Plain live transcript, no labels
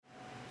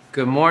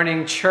Good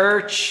morning,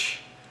 church.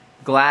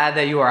 Glad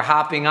that you are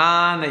hopping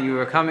on, that you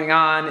are coming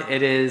on.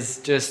 It has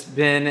just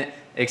been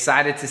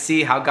excited to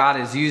see how God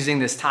is using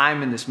this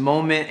time and this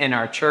moment in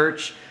our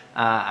church.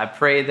 I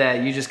pray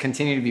that you just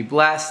continue to be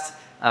blessed.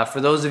 For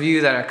those of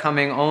you that are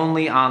coming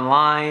only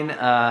online,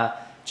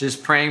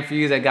 just praying for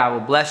you that God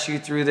will bless you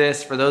through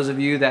this. For those of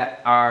you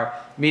that are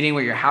meeting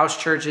with your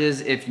house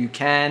churches, if you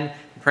can,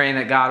 praying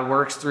that God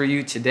works through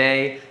you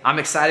today. I'm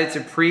excited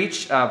to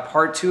preach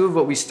part 2 of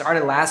what we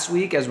started last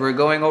week as we're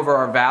going over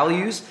our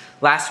values.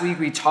 Last week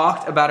we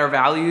talked about our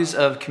values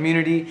of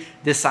community,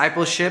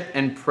 discipleship,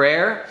 and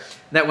prayer.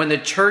 That when the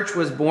church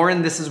was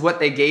born, this is what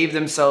they gave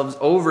themselves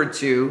over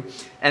to.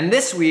 And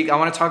this week I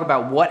want to talk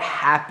about what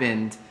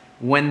happened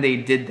when they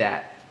did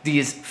that.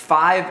 These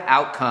 5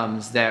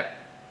 outcomes that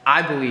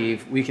I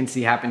believe we can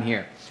see happen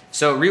here.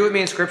 So read with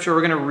me in scripture.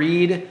 We're going to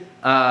read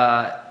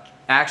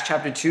Acts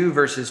chapter 2,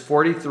 verses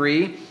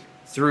 43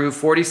 through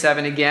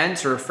 47 again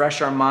to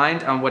refresh our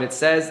mind on what it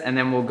says, and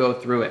then we'll go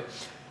through it.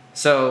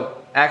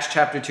 So, Acts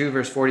chapter 2,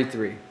 verse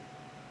 43.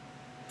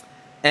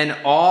 And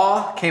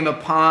awe came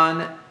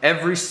upon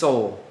every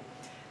soul,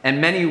 and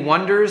many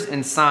wonders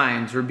and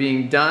signs were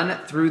being done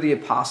through the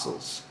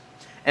apostles.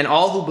 And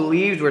all who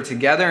believed were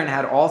together and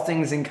had all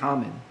things in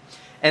common.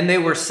 And they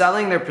were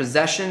selling their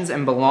possessions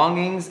and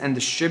belongings and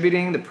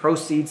distributing the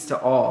proceeds to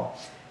all,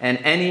 and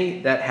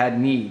any that had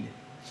need.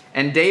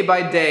 And day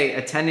by day,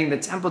 attending the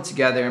temple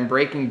together and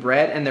breaking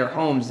bread in their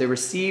homes, they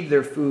received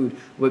their food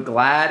with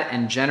glad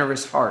and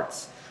generous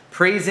hearts,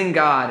 praising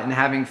God and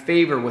having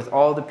favor with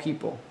all the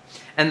people.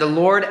 And the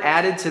Lord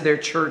added to their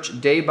church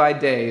day by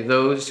day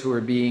those who were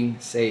being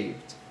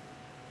saved.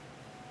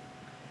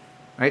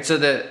 Right,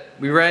 so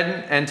we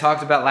read and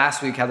talked about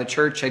last week how the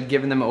church had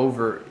given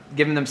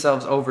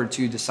themselves over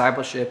to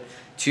discipleship,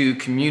 to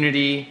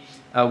community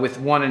with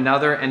one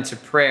another, and to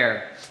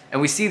prayer. And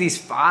we see these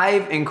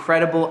 5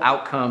 incredible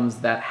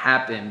outcomes that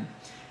happen.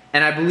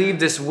 And I believe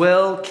this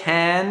will,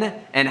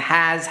 can, and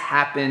has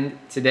happened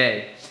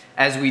today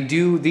as we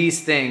do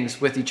these things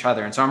with each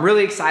other. And so I'm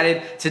really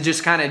excited to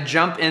just kind of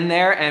jump in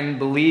there and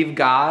believe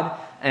God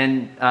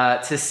and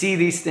to see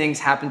these things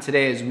happen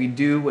today as we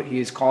do what He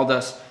has called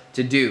us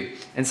to do.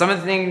 And some of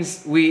the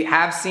things we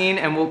have seen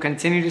and will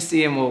continue to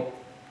see, and we'll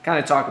kind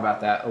of talk about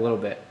that a little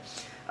bit.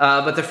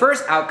 But the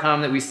first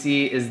outcome that we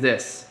see is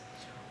this: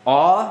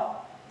 awe,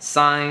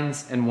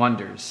 signs, and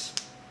wonders.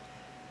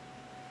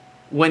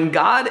 When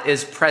God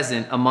is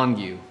present among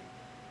you,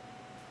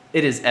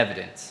 it is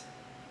evident.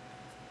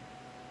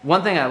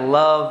 One thing I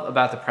love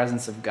about the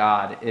presence of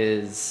God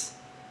is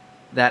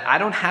that I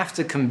don't have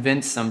to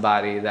convince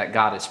somebody that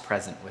God is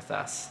present with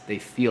us. They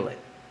feel it.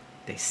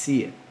 They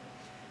see it.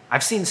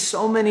 I've seen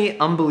so many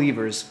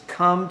unbelievers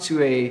come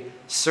to a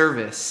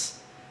service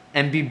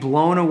and be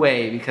blown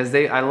away because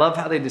I love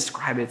how they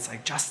describe it. It's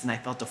like, Justin, I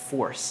felt a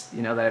force,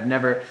 that I've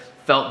never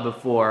felt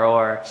before,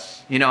 or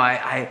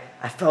I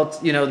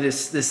felt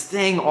this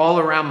thing all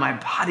around my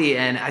body,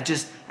 and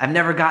I've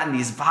never gotten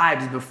these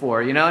vibes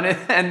before, and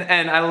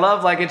I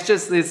love, like, it's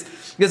just this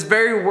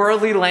very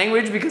worldly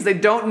language because they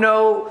don't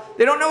know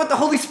what the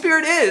Holy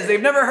Spirit is. They've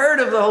never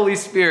heard of the Holy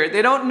Spirit.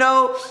 They don't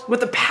know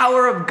what the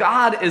power of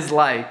God is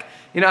like.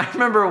 I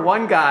remember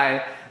one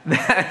guy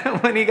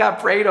that when he got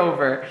prayed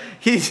over,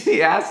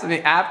 he asked me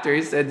after,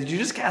 he said, "Did you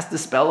just cast a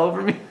spell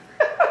over me?"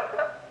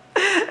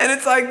 And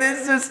it's like,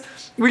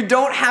 we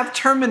don't have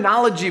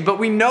terminology, but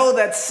we know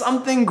that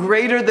something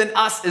greater than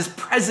us is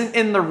present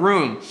in the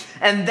room.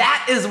 And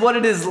that is what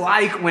it is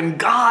like when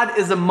God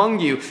is among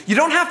you. You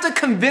don't have to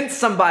convince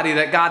somebody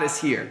that God is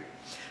here.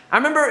 I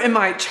remember in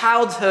my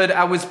childhood,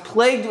 I was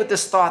plagued with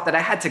this thought that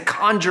I had to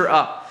conjure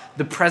up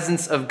the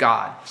presence of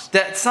God,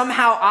 that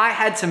somehow I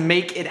had to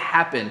make it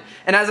happen.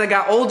 And as I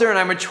got older and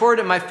I matured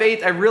in my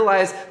faith, I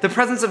realized the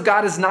presence of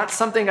God is not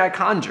something I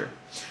conjure.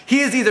 He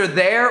is either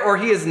there or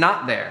He is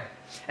not there.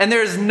 And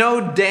there's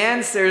no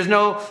dance, there's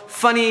no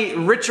funny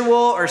ritual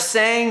or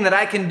saying that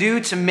I can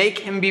do to make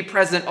Him be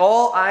present.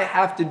 All I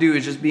have to do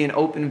is just be an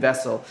open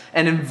vessel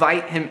and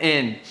invite Him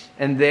in.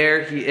 And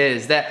there He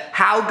is. That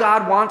how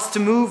God wants to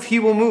move, He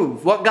will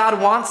move. What God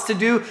wants to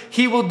do,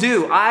 He will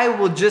do. I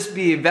will just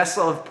be a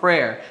vessel of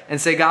prayer and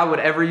say, God,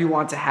 whatever you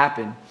want to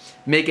happen,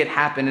 make it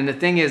happen. And the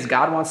thing is,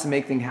 God wants to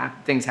make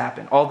things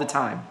happen all the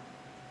time.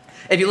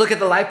 If you look at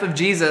the life of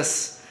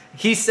Jesus,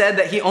 He said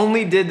that He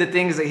only did the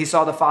things that He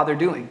saw the Father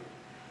doing.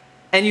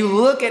 And you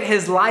look at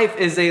His life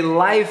as a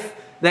life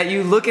that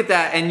you look at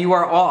that and you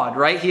are awed,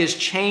 right? He has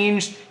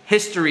changed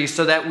history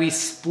so that we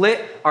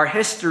split our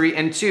history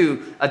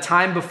into a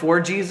time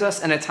before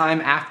Jesus and a time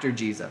after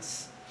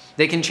Jesus.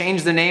 They can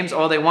change the names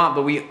all they want,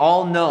 but we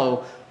all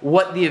know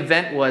what the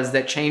event was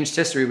that changed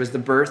history. It was the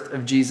birth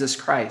of Jesus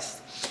Christ.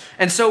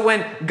 And so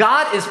when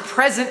God is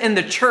present in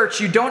the church,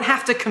 you don't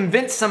have to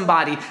convince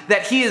somebody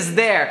that He is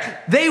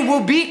there. They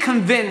will be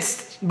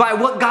convinced by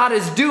what God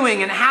is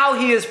doing and how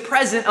He is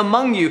present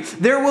among you.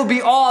 There will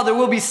be awe, there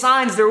will be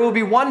signs, there will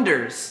be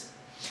wonders.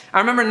 I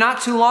remember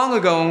not too long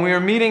ago when we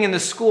were meeting in the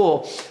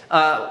school,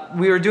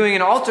 we were doing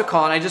an altar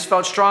call, and I just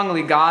felt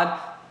strongly, God,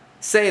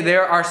 say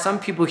there are some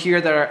people here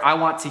that I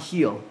want to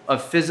heal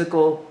of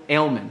physical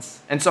ailments.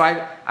 And so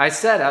I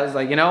was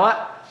like, you know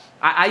what?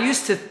 I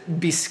used to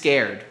be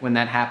scared when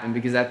that happened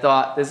because I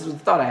thought, this was the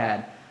thought I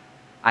had,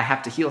 I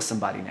have to heal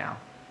somebody now.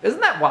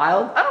 Isn't that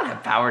wild? I don't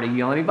have power to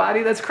heal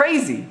anybody. That's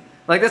crazy.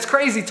 Like, that's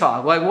crazy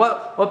talk. Like,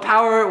 what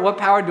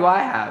power do I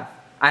have?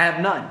 I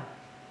have none.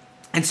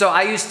 And so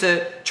I used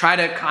to try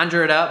to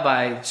conjure it up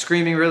by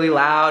screaming really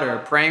loud or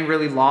praying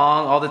really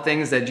long, all the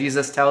things that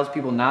Jesus tells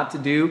people not to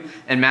do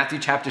in Matthew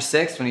chapter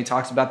 6 when he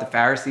talks about the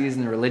Pharisees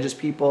and the religious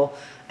people.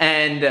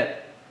 And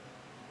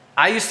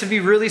I used to be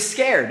really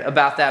scared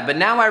about that. But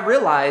now I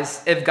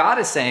realize if God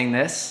is saying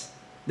this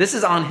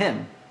is on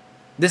him.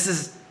 This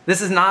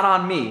is not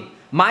on me.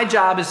 My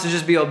job is to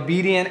just be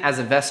obedient as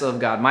a vessel of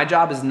God. My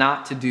job is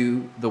not to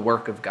do the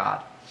work of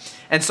God.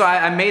 And so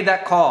I made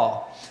that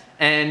call,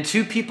 and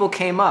 2 people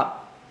came up.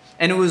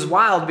 And it was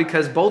wild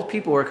because both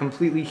people were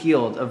completely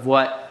healed of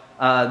what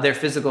their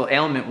physical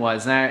ailment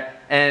was.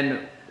 And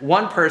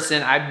one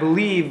person, I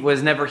believe,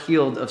 was never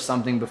healed of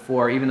something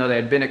before, even though they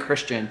had been a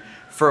Christian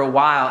for a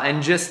while.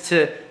 And just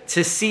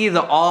to see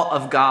the awe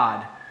of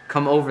God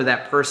come over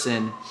that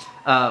person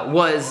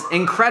was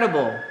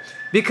incredible.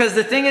 Because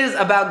the thing is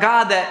about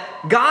God, that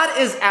God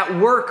is at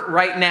work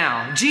right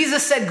now.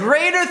 Jesus said,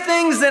 greater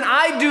things than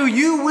I do,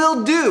 you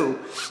will do.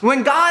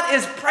 When God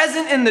is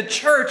present in the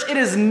church, it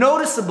is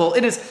noticeable,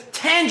 it is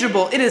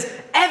tangible, it is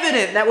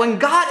evident that when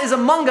God is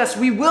among us,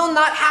 we will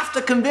not have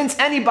to convince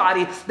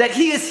anybody that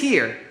he is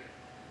here.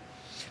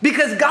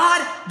 Because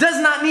God does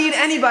not need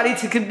anybody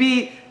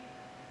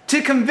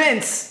to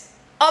convince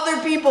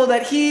other people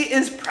that he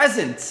is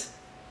present.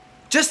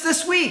 Just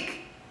this week,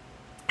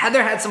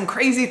 Heather had some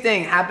crazy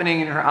thing happening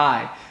in her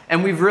eye.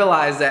 And we've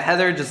realized that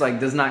Heather just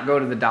does not go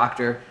to the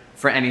doctor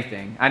for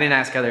anything. I didn't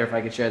ask Heather if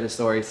I could share this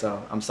story,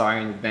 so I'm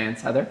sorry in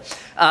advance, Heather.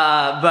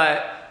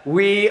 But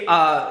she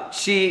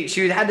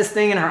had this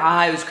thing in her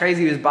eye. It was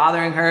crazy. It was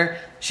bothering her.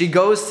 She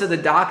goes to the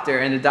doctor,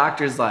 and the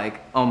doctor's like,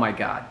 oh my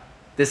God,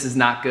 this is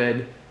not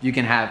good. You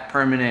can have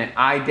permanent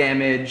eye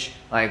damage.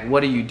 Like,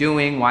 what are you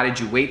doing? Why did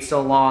you wait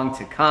so long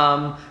to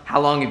come? How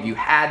long have you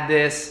had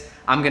this?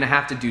 I'm going to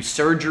have to do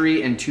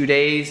surgery in 2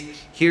 days.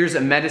 Here's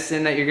a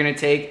medicine that you're going to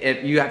take.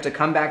 If you have to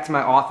come back to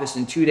my office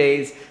in 2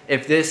 days.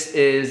 If this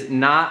is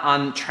not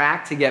on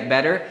track to get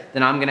better,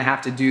 then I'm going to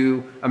have to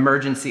do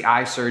emergency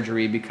eye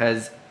surgery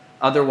because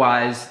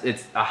otherwise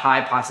it's a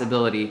high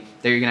possibility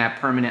that you're going to have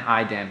permanent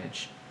eye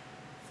damage.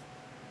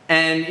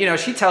 And,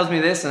 she tells me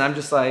this and I'm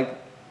just like,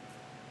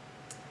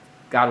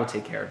 God will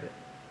take care of it.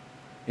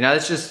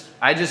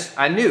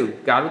 I knew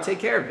God would take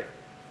care of it.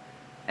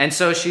 And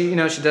so she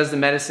does the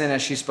medicine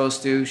as she's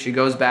supposed to. She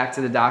goes back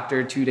to the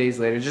doctor 2 days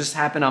later. It just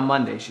happened on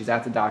Monday. She's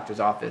at the doctor's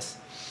office.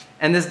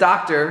 And this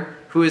doctor,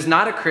 who is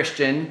not a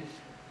Christian,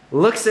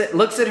 looks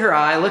at her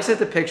eye, looks at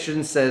the picture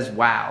and says,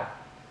 wow,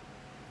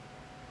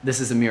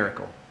 this is a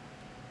miracle.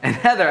 And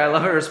Heather, I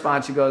love her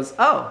response. She goes,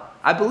 oh,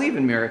 I believe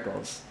in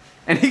miracles.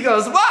 And he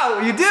goes,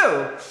 wow, you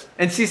do?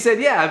 And she said,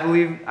 yeah,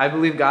 I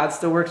believe God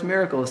still works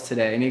miracles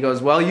today. And he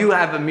goes, well, you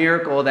have a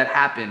miracle that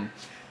happened.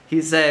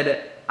 He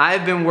said,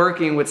 I've been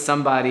working with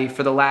somebody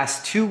for the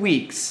last 2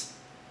 weeks,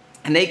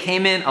 and they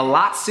came in a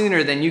lot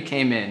sooner than you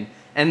came in,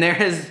 and there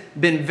has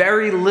been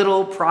very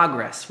little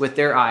progress with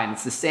their eye, and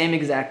it's the same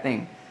exact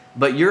thing.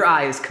 But your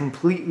eye is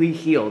completely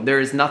healed. There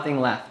is nothing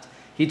left.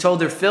 He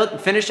told her,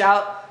 finish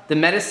out the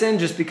medicine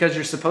just because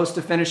you're supposed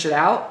to finish it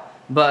out,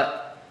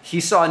 but he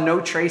saw no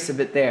trace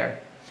of it there.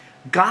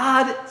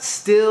 God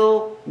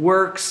still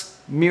works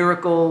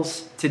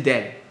miracles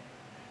today.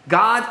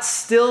 God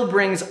still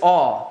brings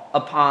awe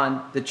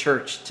upon the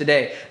church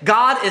today.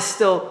 God is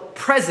still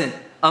present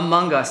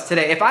among us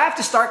today. If I have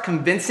to start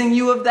convincing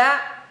you of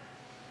that,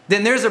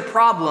 then there's a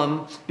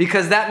problem,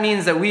 because that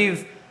means that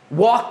we've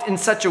walked in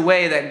such a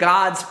way that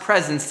God's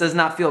presence does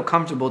not feel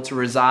comfortable to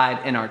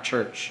reside in our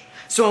church.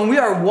 So when we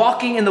are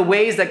walking in the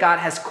ways that God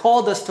has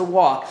called us to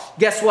walk,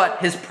 guess what?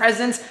 His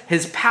presence,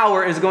 his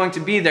power is going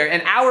to be there.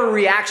 And our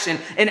reaction,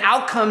 an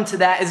outcome to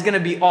that is going to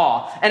be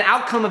awe. An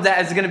outcome of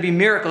that is going to be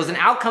miracles. An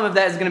outcome of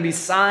that is going to be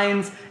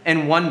signs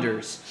and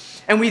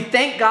wonders. And we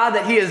thank God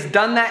that he has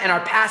done that in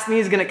our past, and he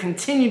is going to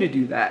continue to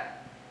do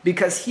that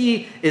because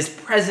he is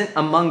present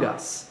among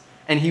us,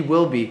 and he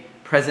will be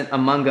present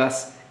among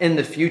us in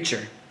the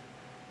future.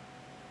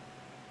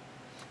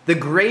 The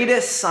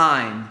greatest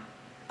sign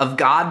of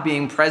God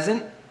being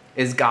present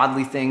is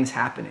godly things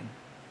happening.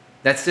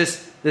 That's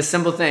just this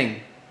simple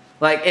thing.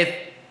 Like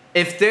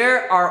if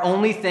there are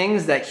only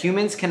things that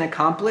humans can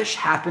accomplish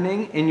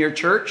happening in your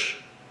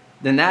church,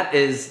 then that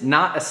is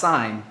not a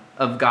sign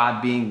of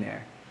God being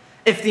there.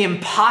 If the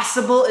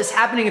impossible is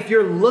happening, if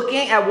you're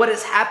looking at what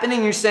is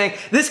happening, you're saying,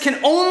 this can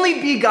only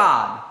be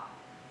God,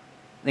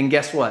 then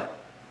guess what?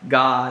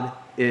 God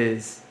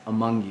is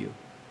among you.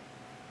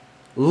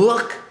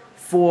 Look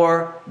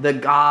for the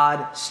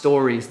God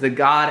stories, the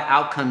God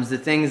outcomes, the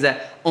things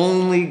that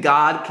only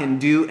God can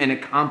do and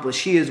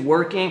accomplish. He is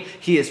working,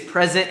 he is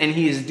present, and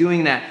he is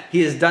doing that.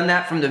 He has done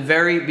that from the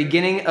very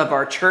beginning of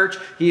our church.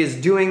 He is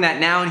doing that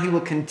now, and he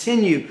will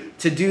continue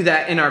to do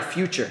that in our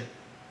future.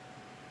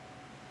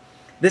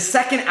 The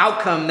second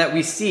outcome that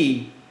we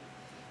see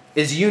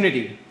is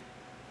unity.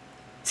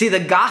 See, the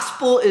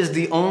gospel is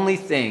the only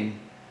thing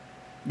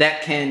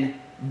that can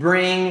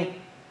bring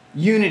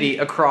unity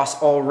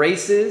across all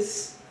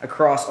races,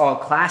 across all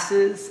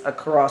classes,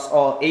 across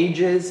all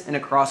ages, and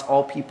across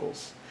all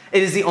peoples.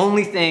 It is the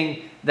only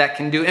thing that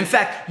can do. In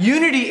fact,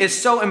 unity is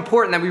so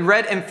important that we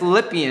read in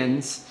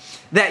Philippians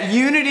that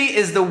unity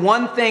is the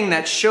one thing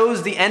that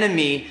shows the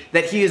enemy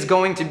that he is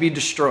going to be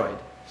destroyed.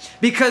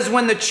 Because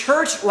when the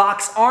church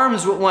locks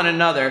arms with one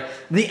another,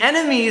 the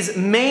enemy's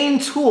main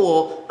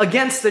tool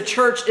against the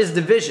church is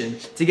division.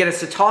 To get us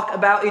to talk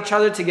about each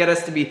other, to get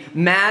us to be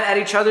mad at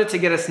each other, to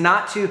get us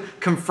not to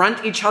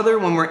confront each other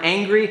when we're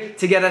angry,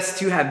 to get us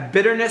to have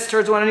bitterness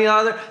towards one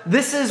another.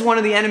 This is one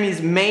of the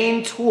enemy's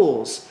main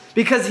tools,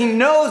 because he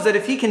knows that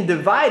if he can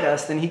divide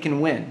us, then he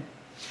can win.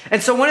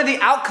 And so one of the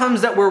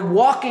outcomes that we're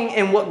walking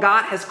in what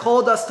God has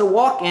called us to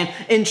walk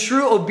in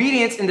true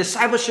obedience, in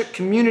discipleship,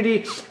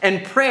 community,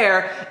 and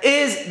prayer,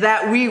 is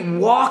that we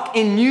walk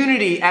in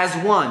unity as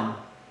one.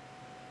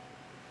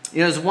 You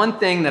know, there's one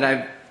thing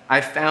that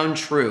I've found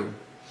true.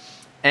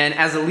 And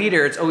as a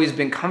leader, it's always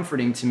been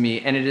comforting to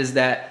me, and it is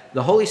that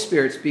the Holy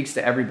Spirit speaks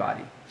to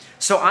everybody.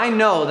 So I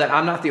know that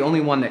I'm not the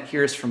only one that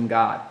hears from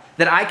God.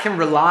 That I can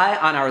rely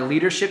on our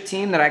leadership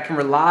team, that I can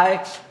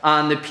rely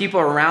on the people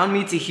around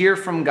me to hear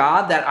from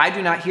God, that I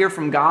do not hear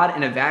from God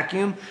in a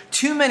vacuum.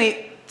 Too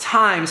many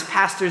times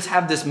pastors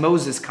have this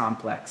Moses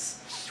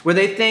complex, where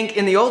they think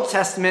in the Old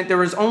Testament there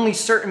was only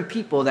certain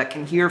people that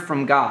can hear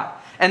from God.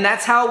 And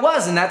that's how it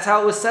was, and that's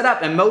how it was set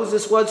up. And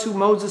Moses was who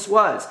Moses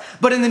was.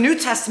 But in the New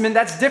Testament,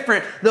 that's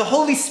different. The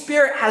Holy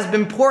Spirit has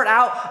been poured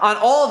out on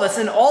all of us,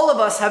 and all of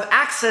us have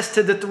access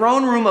to the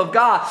throne room of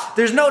God.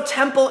 There's no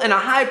temple and a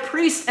high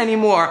priest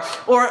anymore,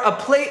 or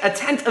a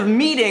tent of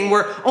meeting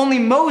where only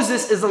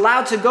Moses is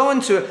allowed to go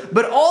into it.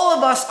 But all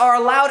of us are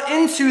allowed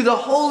into the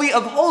Holy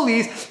of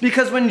Holies,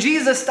 because when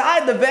Jesus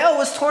died, the veil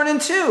was torn in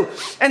two.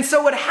 And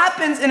so what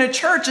happens in a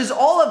church is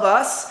all of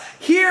us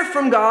hear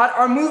from God,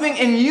 are moving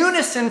in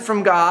unison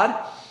from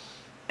God,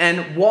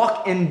 and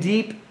walk in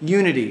deep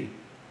unity.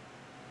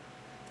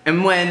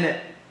 And when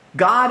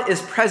God is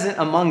present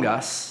among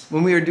us,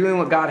 when we are doing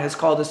what God has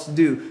called us to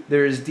do,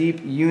 there is deep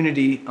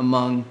unity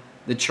among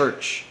the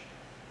church,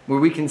 where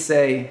we can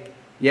say,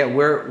 yeah,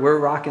 we're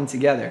rocking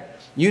together.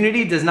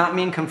 Unity does not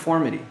mean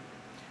conformity.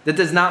 That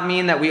does not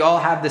mean that we all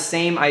have the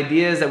same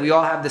ideas, that we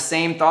all have the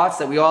same thoughts,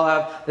 that we all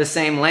have the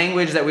same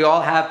language, that we all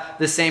have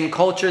the same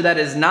culture. That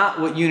is not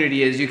what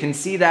unity is. You can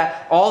see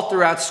that all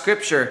throughout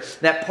Scripture,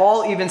 that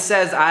Paul even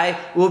says, I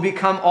will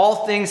become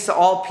all things to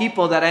all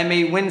people that I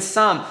may win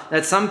some.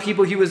 That some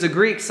people, he was a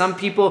Greek, some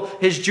people,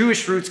 his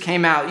Jewish roots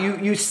came out.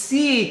 You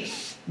see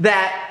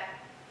that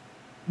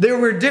there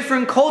were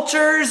different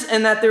cultures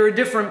and that there were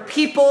different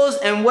peoples.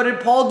 And what did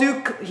Paul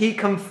do? He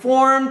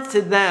conformed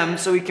to them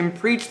so he can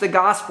preach the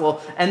gospel.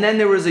 And then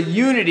there was a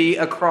unity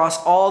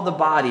across all the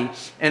body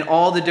and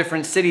all the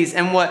different cities.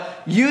 And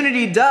what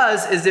unity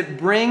does is it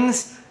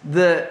brings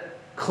the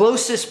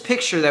closest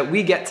picture that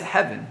we get to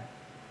heaven.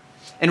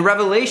 In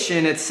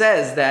Revelation, it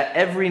says that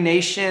every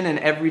nation and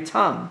every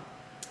tongue,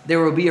 there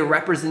will be a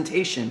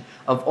representation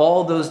of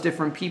all those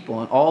different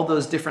people and all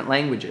those different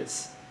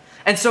languages.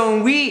 And so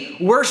when we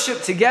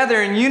worship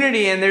together in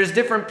unity, and there's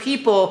different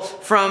people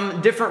from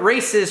different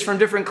races, from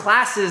different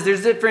classes,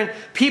 there's different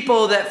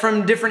people that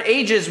from different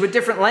ages with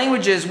different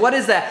languages, what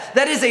is that?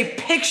 That is a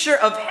picture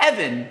of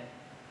heaven.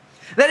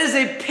 That is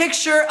a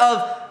picture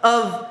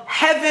of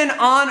heaven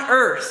on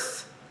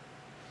earth.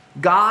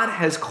 God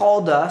has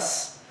called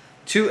us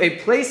to a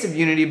place of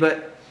unity,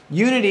 but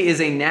unity is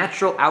a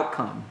natural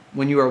outcome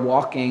when you are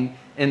walking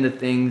in the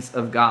things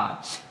of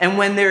God. And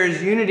when there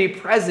is unity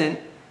present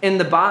in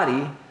the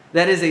body,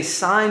 that is a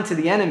sign to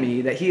the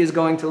enemy that he is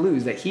going to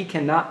lose, that he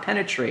cannot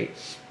penetrate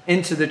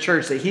into the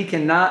church, that he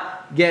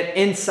cannot get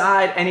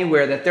inside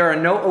anywhere, that there are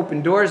no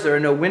open doors, there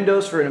are no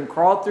windows for him to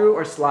crawl through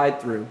or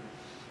slide through,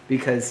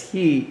 because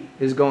he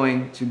is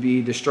going to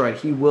be destroyed.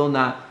 He will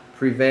not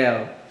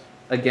prevail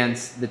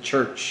against the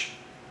church.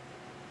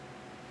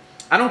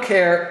 I don't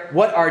care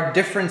what our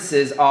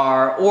differences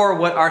are or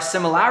what our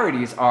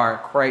similarities are,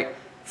 quite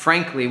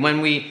frankly.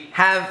 When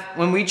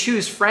we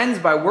choose friends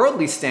by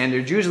worldly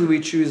standards, usually we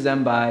choose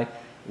them by,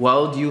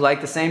 well, do you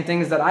like the same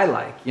things that I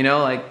like? You know,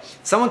 like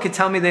someone could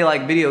tell me they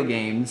like video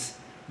games,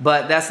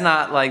 but that's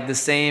not like the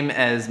same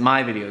as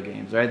my video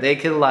games, right? They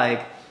could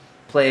like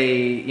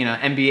play,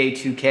 NBA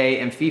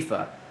 2K and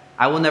FIFA.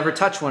 I will never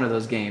touch one of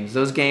those games.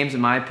 Those games, in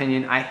my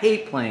opinion, I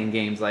hate playing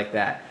games like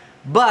that.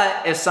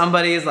 But if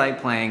somebody is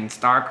like playing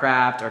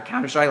StarCraft or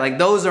Counter-Strike, like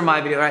those are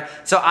my video, right?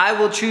 So I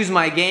will choose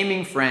my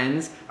gaming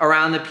friends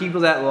around the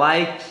people that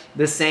like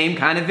the same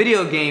kind of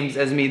video games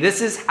as me.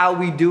 This is how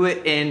we do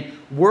it in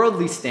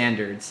worldly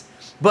standards.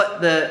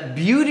 But the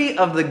beauty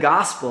of the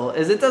gospel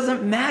is it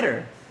doesn't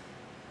matter.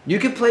 You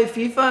could play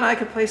FIFA and I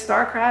could play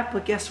StarCraft,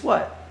 but guess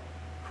what?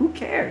 Who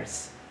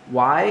cares?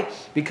 Why?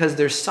 Because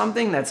there's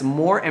something that's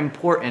more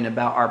important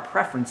about our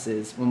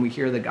preferences when we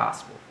hear the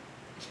gospel.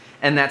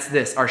 And that's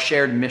this, our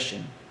shared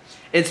mission.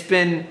 It's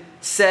been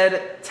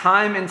said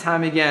time and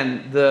time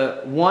again,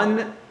 the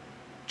one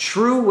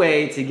true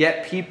way to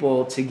get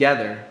people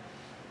together,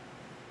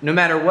 no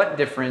matter what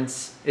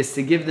difference, is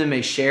to give them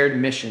a shared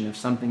mission of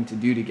something to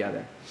do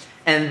together.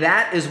 And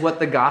that is what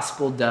the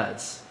gospel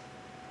does.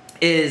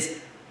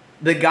 Is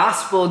the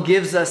gospel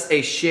gives us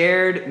a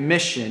shared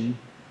mission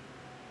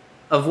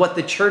of what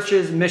the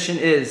church's mission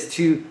is,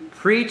 to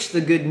preach the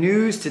good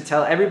news, to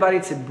tell everybody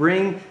to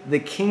bring the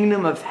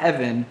kingdom of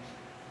heaven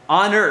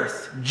on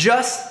earth,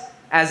 just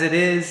as it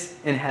is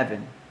in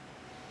heaven.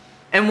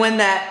 And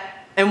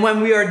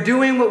when we are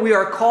doing what we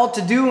are called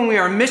to do, when we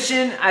are on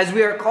mission, as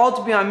we are called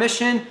to be on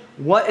mission,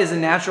 what is the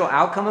natural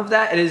outcome of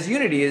that? It is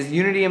unity. It is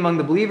unity among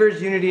the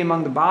believers, unity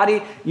among the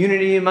body,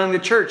 unity among the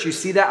church. You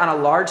see that on a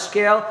large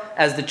scale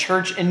as the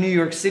church in New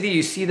York City.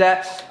 You see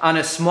that on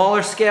a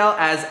smaller scale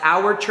as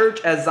our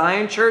church, as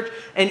Zion Church,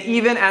 and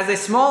even as a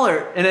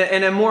smaller,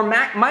 in a more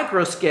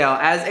micro scale,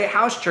 as a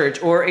house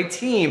church or a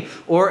team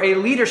or a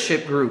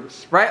leadership group,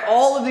 right?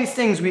 All of these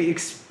things, we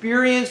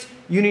experience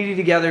unity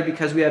together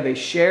because we have a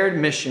shared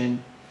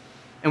mission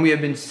and we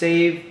have been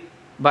saved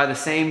by the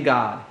same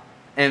God,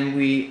 and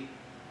we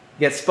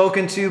get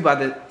spoken to by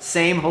the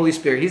same Holy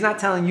Spirit. He's not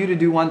telling you to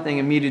do one thing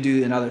and me to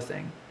do another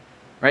thing,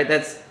 right?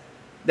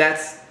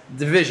 That's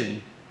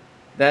division.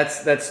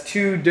 That's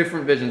two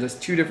different visions. That's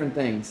two different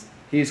things.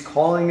 He's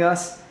calling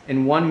us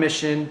in one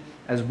mission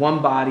as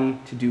one body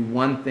to do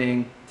one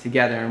thing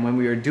together. And when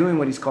we are doing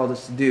what he's called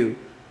us to do,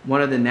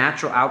 one of the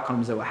natural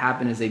outcomes that will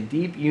happen is a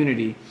deep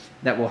unity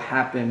that will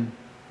happen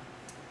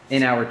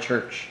in our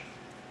church.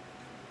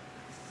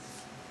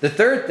 The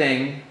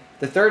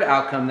third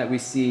outcome that we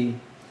see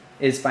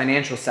is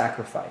financial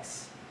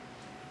sacrifice.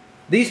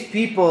 These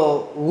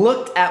people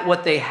looked at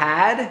what they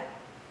had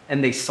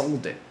and they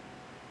sold it.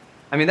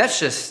 I mean, that's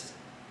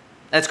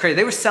crazy.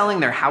 They were selling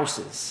their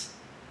houses.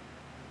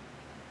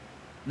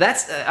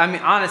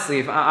 Honestly,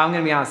 if I'm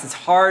going to be honest, it's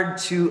hard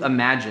to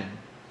imagine.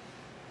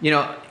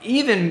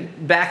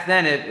 Even back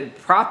then,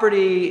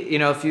 property,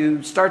 if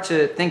you start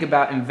to think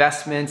about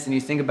investments and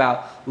you think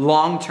about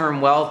long-term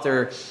wealth,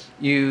 or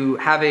you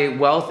have a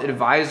wealth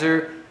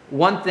advisor,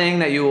 one thing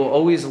that you will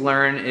always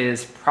learn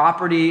is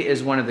property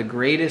is one of the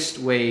greatest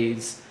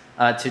ways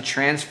to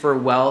transfer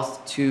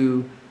wealth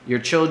to your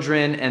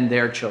children and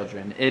their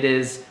children. It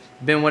has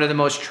been one of the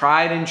most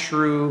tried and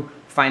true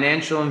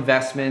financial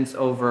investments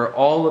over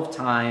all of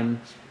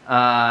time.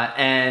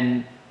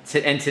 In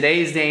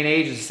today's day and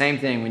age, it's the same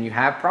thing. When you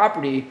have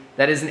property,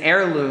 that is an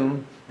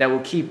heirloom that will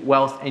keep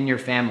wealth in your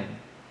family.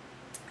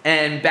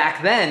 And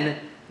back then,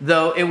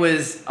 though, it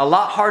was a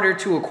lot harder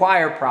to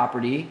acquire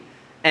property,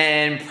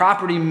 and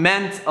property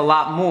meant a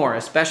lot more,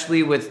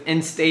 especially with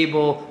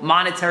unstable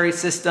monetary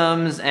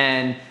systems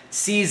and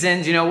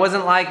seasons. It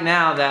wasn't like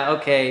now that,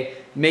 okay,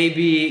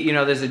 maybe,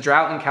 there's a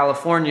drought in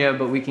California,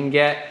 but we can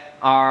get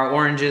our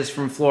oranges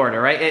from Florida,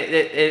 right?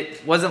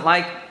 It wasn't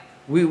like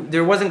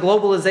there wasn't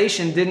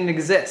globalization, didn't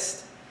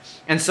exist.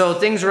 And so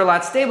things were a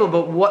lot unstable,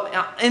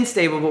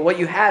 but what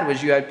you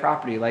had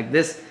property. Like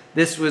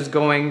this was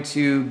going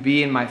to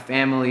be in my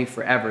family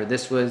forever.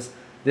 This was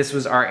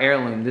our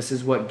heirloom. This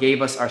is what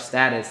gave us our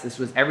status. This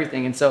was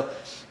everything. And so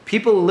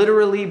people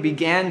literally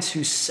began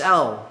to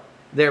sell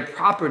their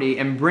property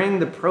and bring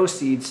the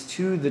proceeds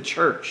to the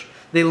church.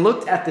 They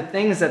looked at the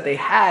things that they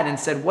had and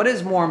said, what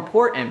is more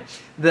important?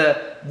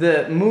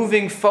 The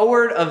moving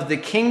forward of the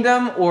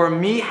kingdom, or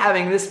me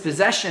having this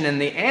possession?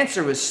 And the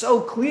answer was so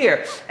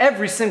clear.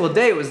 Every single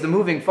day it was the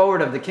moving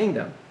forward of the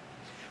kingdom.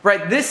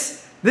 Right?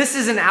 This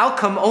is an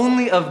outcome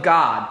only of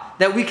God,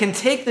 that we can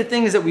take the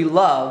things that we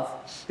love,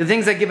 the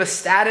things that give us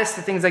status,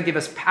 the things that give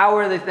us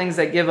power, the things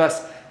that give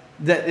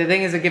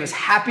us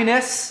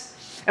happiness,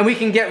 and we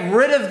can get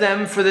rid of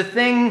them for the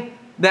thing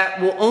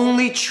that will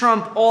only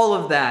trump all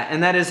of that,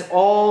 and that is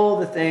all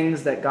the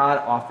things that God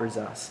offers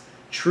us,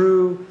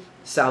 true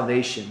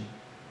salvation.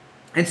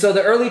 And so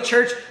the early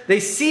church, they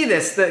see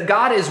this, that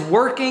God is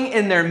working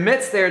in their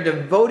midst. They're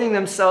devoting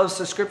themselves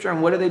to Scripture.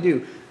 And what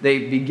do?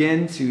 They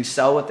begin to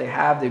sell what they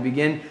have.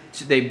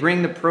 They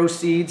bring the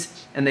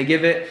proceeds and they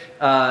give it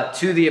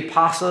to the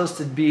apostles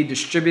to be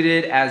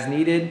distributed as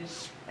needed.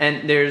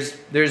 And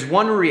there's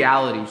one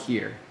reality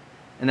here,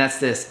 and that's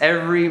this: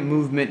 every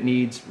movement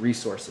needs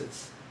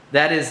resources.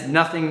 That is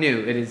nothing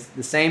new. It is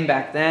the same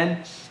back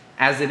then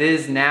as it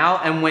is now.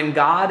 And when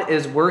God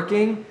is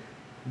working,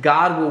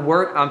 God will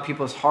work on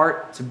people's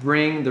heart to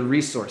bring the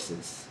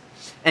resources.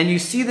 And you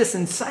see this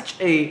in such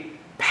a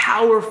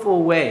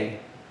powerful way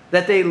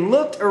that they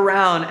looked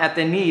around at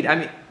the need. I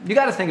mean, you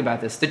got to think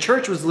about this. The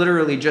church was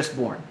literally just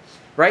born,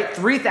 right?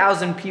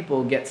 3,000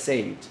 people get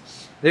saved.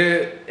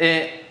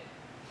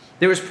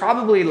 There was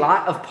probably a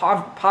lot of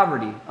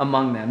poverty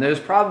among them. There was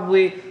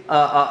probably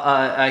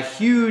a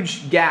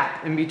huge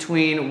gap in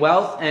between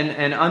wealth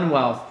and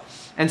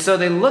unwealth. And so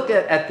they look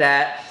at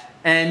that,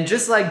 and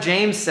just like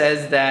James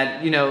says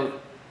that,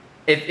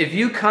 if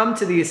you come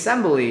to the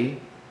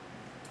assembly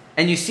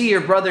and you see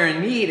your brother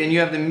in need and you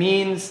have the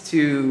means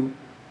to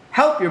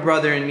help your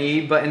brother in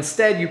need, but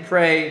instead you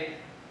pray,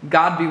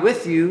 God be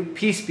with you,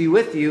 peace be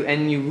with you,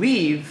 and you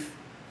leave,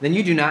 then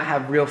you do not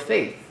have real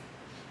faith.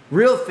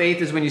 Real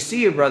faith is when you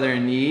see your brother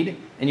in need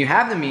and you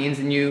have the means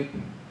and you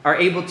are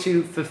able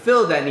to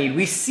fulfill that need.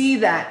 We see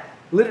that,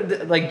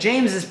 like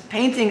James is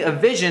painting a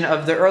vision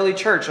of the early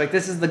church. Like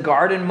this is the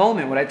garden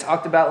moment, what I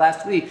talked about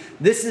last week.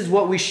 This is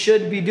what we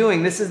should be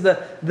doing. This is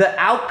the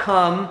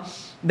outcome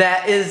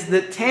that is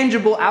the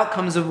tangible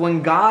outcomes of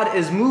when God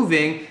is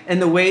moving in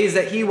the ways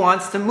that he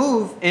wants to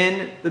move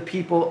in the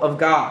people of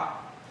God.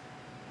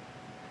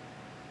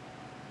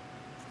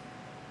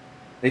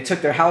 They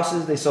took their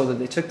houses, they sold it.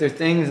 They took their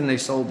things and they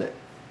sold it.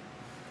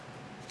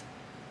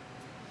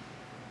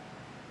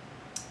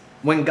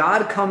 When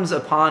God comes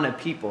upon a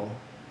people,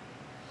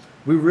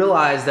 we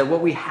realize that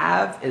what we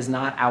have is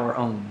not our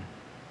own,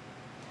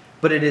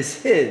 but it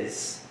is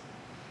his,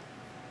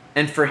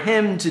 and for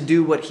him to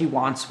do what he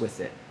wants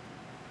with it.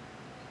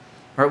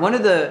 Right? One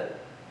of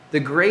the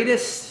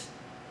greatest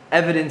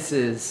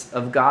evidences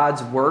of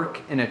God's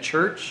work in a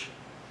church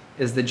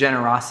is the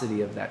generosity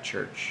of that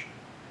church.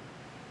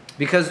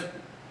 Because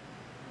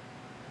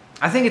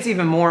I think it's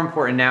even more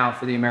important now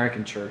for the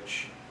American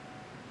church.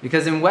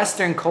 Because in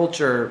Western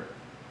culture,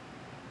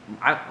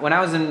 when I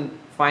was in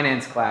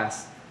finance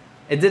class,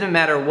 it didn't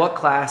matter what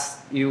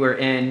class you were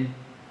in.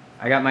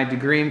 I got my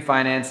degree in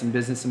finance and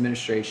business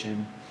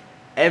administration.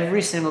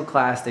 Every single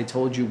class, they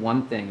told you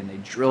one thing, and they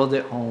drilled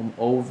it home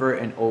over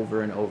and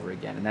over and over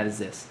again, and that is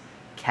this: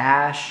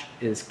 cash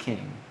is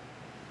king.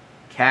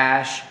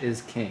 Cash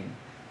is king.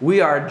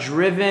 We are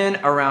driven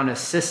around a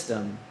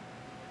system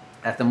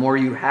that the more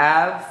you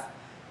have,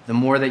 the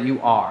more that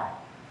you are.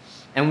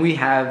 And we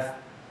have,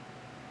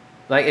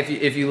 like,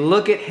 if you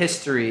look at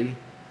history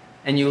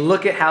and you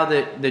look at how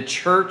the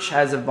church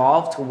has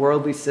evolved to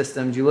worldly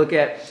systems, you look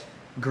at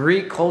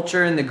Greek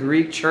culture and the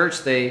Greek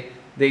church, they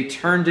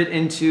turned it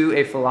into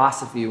a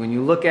philosophy. When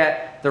you look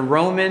at the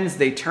Romans,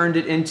 they turned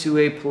it into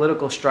a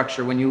political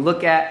structure. When you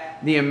look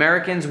at the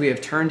Americans, we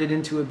have turned it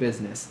into a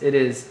business. It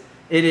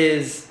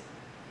is,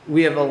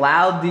 we have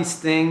allowed these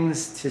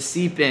things to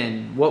seep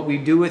in, what we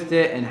do with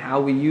it and how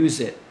we use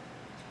it.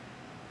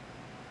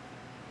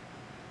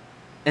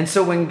 And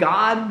so when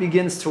God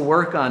begins to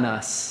work on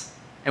us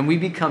and we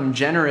become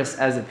generous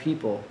as a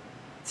people,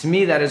 to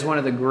me that is one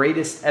of the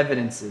greatest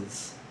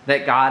evidences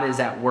that God is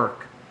at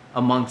work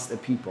amongst the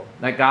people,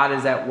 that God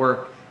is at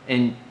work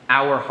in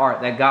our heart,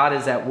 that God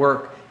is at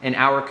work in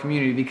our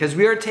community, because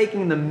we are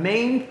taking the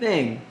main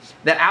thing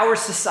that our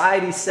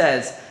society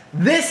says,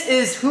 this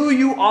is who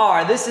you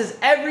are, this is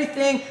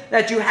everything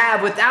that you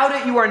have, without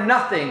it you are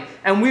nothing,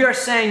 and we are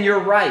saying you're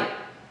right.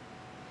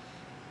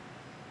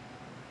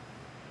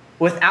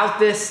 Without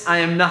this I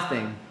am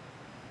nothing,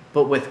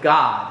 but with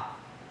God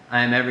I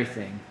am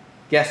everything.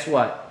 Guess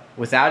what?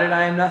 Without it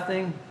I am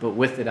nothing, but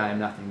with it I am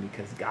nothing,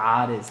 because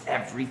God is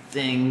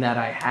everything that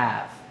I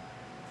have.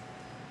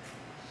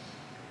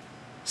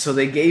 So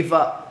they gave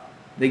up.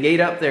 They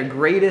gave up their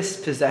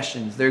greatest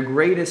possessions, their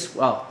greatest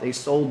wealth. They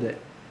sold it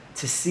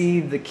to see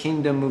the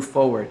kingdom move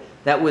forward.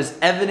 That was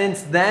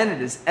evidence then,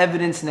 it is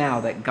evidence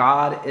now that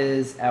God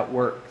is at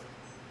work.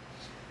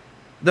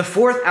 The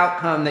fourth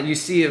outcome that you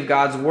see of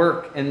God's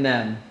work in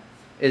them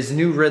is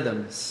new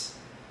rhythms.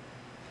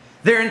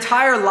 Their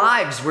entire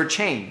lives were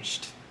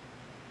changed.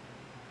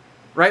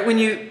 Right? When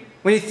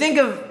you think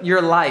of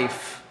your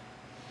life,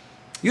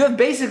 you have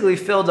basically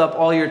filled up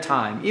all your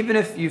time. Even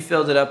if you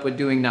filled it up with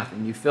doing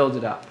nothing, you filled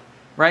it up.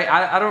 Right?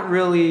 I don't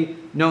really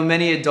know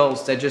many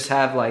adults that just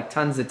have like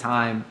tons of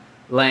time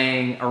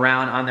laying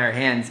around on their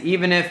hands.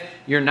 Even if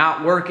you're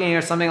not working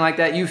or something like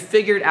that, you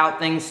figured out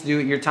things to do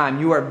with your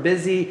time. You are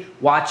busy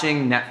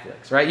watching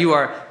Netflix, right? You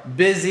are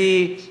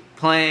busy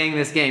playing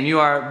this game. You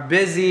are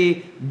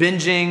busy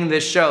binging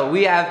this show.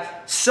 We have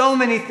so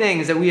many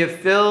things that we have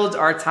filled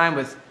our time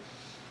with.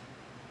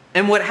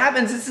 And what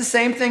happens, it's the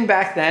same thing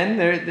back then.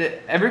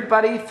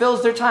 Everybody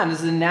fills their time.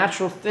 This is a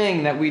natural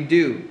thing that we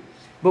do.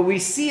 But we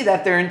see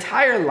that their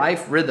entire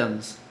life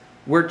rhythms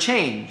were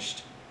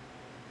changed.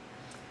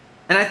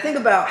 And I think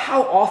about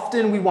how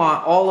often we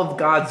want all of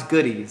God's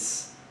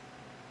goodies,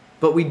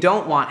 but we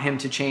don't want him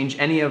to change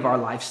any of our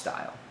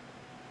lifestyle.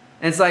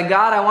 And it's like,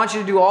 God, I want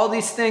you to do all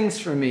these things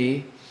for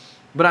me,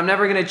 but I'm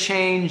never going to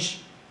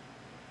change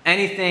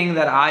anything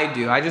that I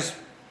do. I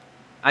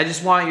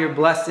just want your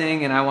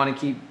blessing, and I want to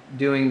keep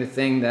doing the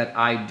thing that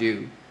I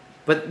do.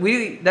 But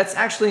that's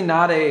actually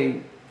not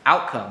an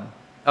outcome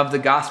of the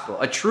gospel.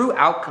 A true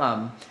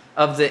outcome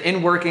of the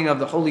inworking of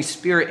the Holy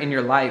Spirit in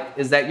your life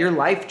is that your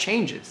life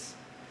changes.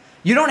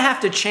 You don't have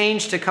to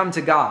change to come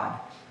to God,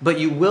 but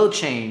you will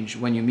change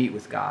when you meet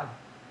with God.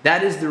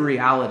 That is the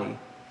reality,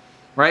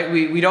 right?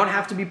 We don't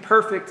have to be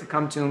perfect to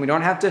come to him. We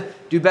don't have to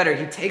do better.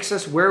 He takes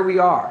us where we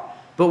are.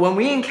 But when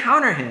we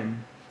encounter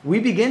him, we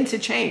begin to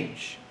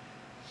change.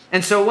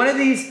 And so one of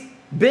these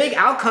big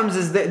outcomes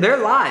is that their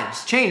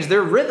lives change,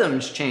 their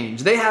rhythms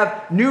change. They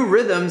have new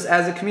rhythms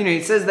as a community.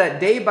 It says that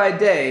day by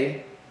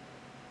day,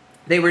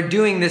 they were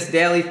doing this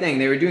daily thing.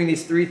 They were doing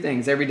these three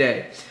things every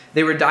day.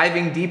 They were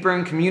diving deeper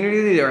in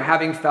community. They were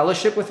having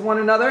fellowship with one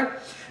another.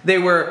 They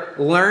were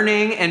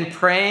learning and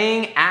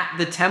praying at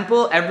the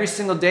temple every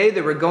single day.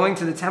 They were going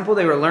to the temple.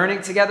 They were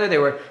learning together. They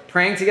were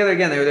praying together.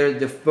 Again, they were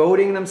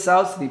devoting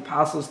themselves to the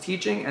apostles'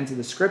 teaching and to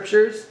the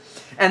scriptures.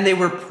 And they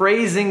were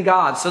praising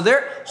God. So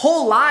their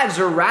whole lives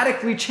were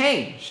radically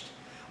changed.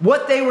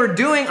 What they were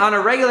doing on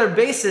a regular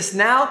basis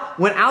now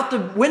went out the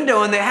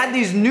window, and they had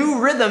these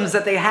new rhythms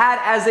that they had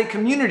as a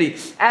community,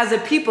 as a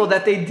people,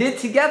 that they did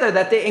together,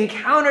 that they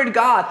encountered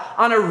God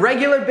on a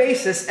regular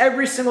basis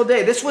every single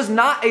day. This was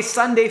not a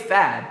Sunday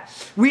fad.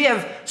 We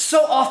have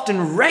so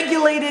often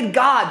regulated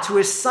God to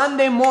a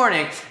Sunday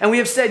morning, and we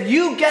have said,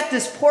 you get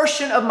this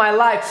portion of my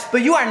life,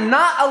 but you are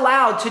not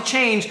allowed to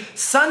change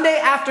Sunday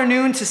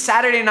afternoon to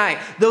Saturday night.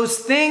 Those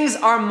things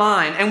are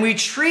mine. And we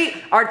treat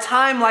our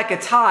time like a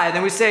tithe,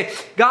 and we say,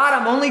 God,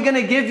 I'm only going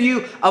to give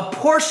you a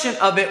portion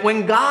of it,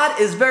 when God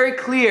is very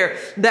clear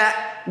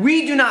that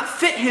we do not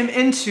fit him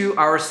into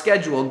our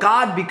schedule.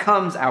 God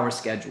becomes our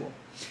schedule.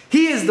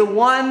 He is the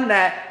one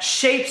that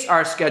shapes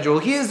our schedule.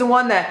 He is the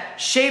one that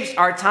shapes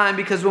our time,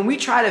 because when we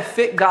try to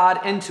fit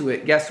God into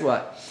it, guess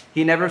what?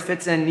 He never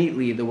fits in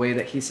neatly the way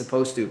that he's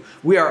supposed to.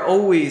 We are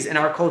always, in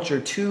our culture,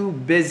 too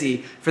busy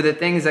for the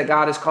things that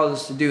God has called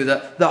us to do.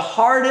 The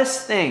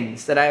hardest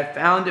things that I have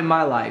found in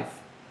my life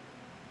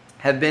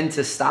have been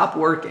to stop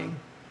working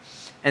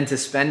and to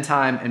spend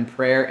time in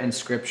prayer and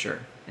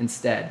scripture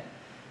instead.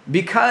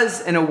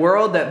 Because in a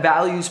world that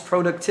values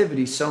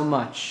productivity so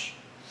much,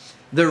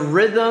 the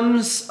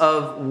rhythms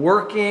of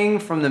working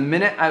from the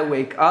minute I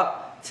wake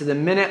up to the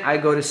minute I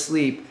go to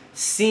sleep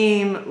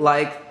seem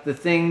like the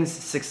things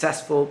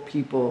successful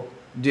people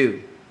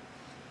do.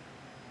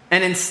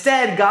 And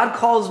instead, God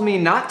calls me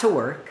not to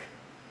work,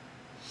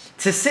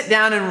 to sit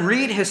down and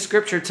read his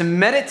scripture, to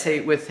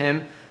meditate with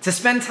him, to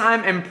spend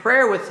time in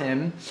prayer with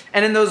him.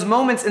 And in those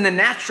moments, in the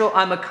natural,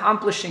 I'm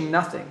accomplishing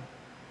nothing.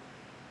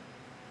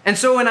 And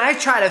so when I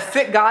try to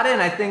fit God in,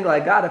 I think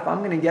like, God, if I'm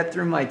going to get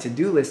through my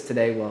to-do list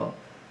today, well,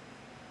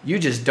 you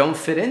just don't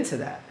fit into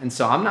that. And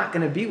so I'm not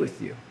going to be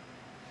with you.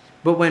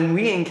 But when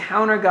we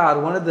encounter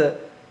God, one of the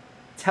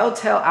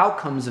telltale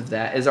outcomes of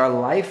that is our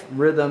life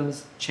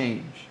rhythms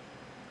change.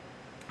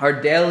 Our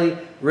daily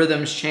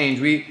rhythms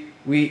change.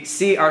 We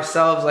see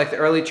ourselves like the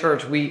early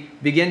church. We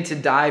begin to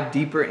dive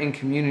deeper in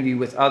community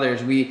with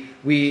others. We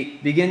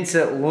begin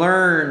to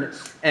learn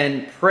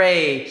and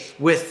pray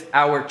with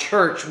our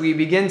church. We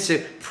begin to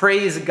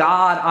praise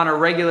God on a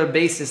regular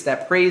basis.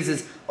 That praise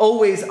is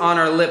always on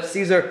our lips.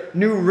 These are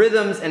new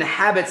rhythms and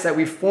habits that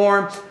we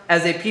form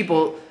as a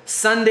people.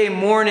 Sunday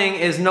morning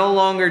is no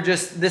longer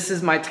just, this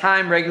is my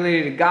time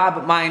regulated to God,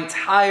 but my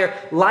entire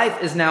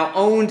life is now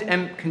owned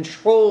and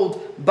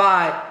controlled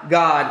by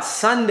God.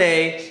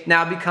 Sunday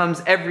now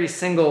becomes every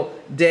single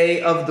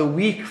day of the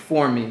week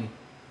for me.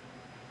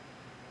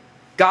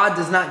 God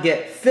does not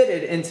get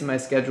fitted into my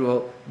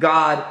schedule.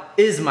 God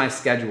is my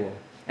schedule.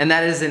 And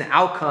that is an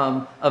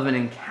outcome of an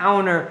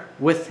encounter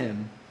with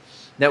him,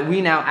 that we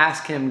now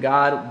ask him,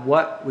 God,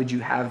 what would you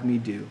have me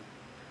do?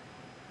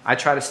 I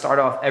try to start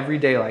off every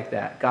day like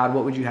that. God,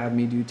 what would you have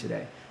me do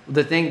today?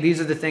 These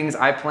are the things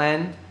I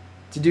planned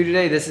to do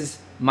today. This is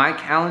my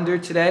calendar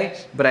today,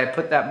 but I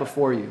put that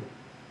before you.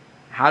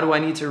 How do I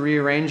need to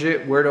rearrange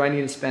it? Where do I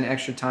need to spend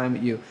extra time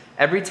with you?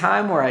 Every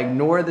time where I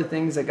ignore the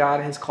things that God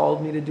has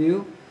called me to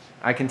do,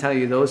 I can tell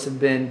you those have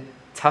been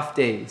tough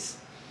days.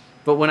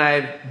 But when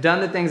I've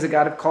done the things that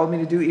God has called me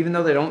to do, even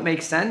though they don't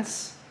make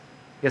sense,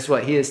 guess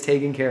what? He has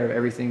taken care of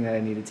everything that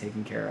I needed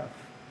taken care of.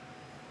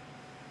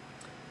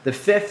 The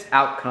fifth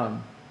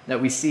outcome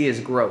that we see is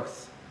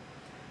growth.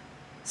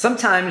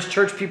 Sometimes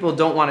church people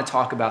don't want to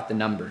talk about the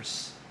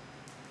numbers.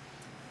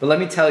 But let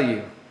me tell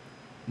you,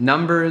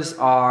 numbers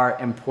are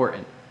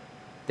important.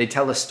 They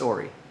tell a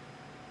story,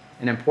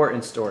 an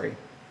important story.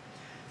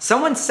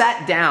 Someone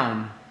sat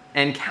down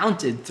and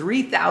counted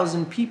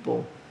 3,000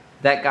 people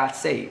that got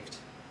saved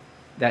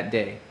that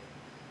day.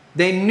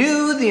 They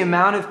knew the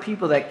amount of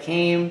people that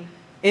came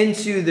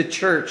into the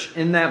church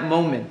in that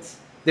moment.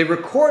 They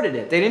recorded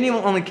it. They didn't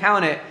even only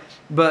count it,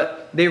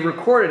 but they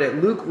recorded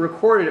it. Luke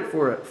recorded it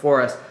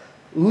for us.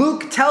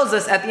 Luke tells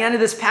us at the end of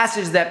this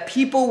passage that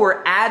people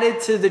were added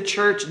to the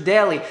church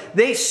daily.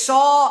 They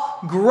saw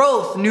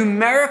growth,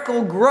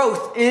 numerical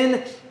growth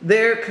in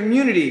their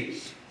community.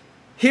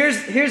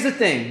 Here's the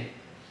thing.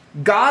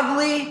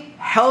 Godly,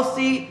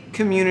 healthy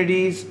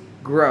communities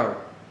grow.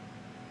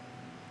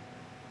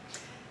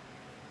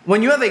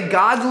 When you have a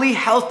godly,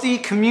 healthy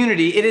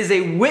community, it is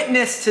a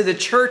witness to the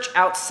church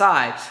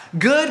outside.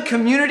 Good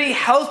community,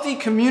 healthy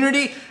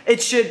community,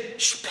 it should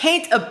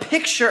paint a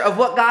picture of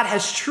what God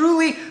has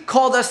truly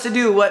called us to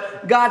do,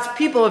 what God's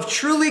people have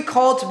truly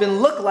called to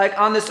look like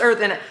on this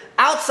earth. And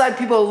outside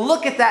people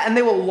look at that and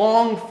they will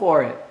long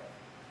for it.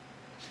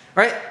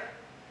 Right?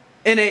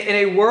 In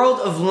a world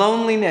of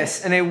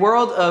loneliness, in a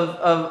world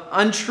of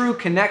untrue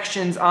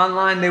connections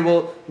online, they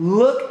will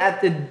look at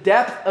the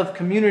depth of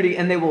community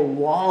and they will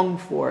long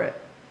for it.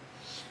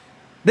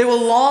 They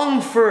will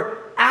long for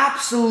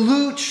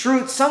absolute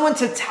truth, someone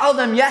to tell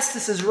them, yes,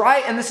 this is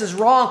right and this is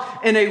wrong,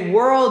 in a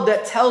world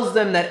that tells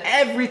them that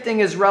everything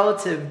is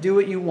relative, do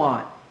what you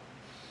want.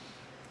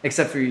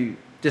 Except for you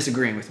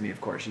disagreeing with me, of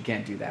course. You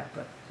can't do that,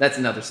 but that's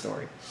another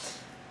story.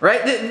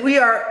 Right?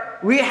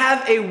 We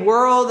have a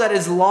world that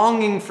is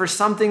longing for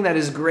something that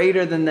is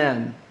greater than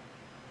them.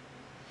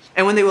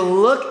 And when they will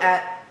look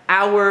at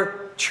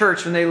our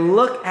church, when they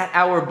look at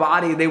our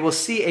body, they will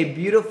see a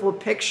beautiful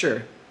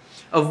picture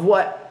of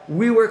what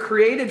we were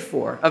created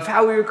for, of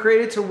how we were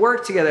created to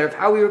work together, of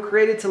how we were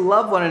created to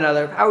love one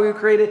another, of how we were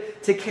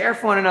created to care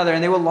for one another,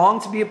 and they will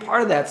long to be a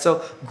part of that.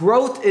 So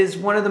growth is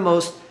one of the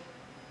most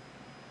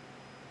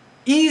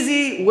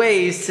easy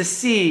ways to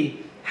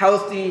see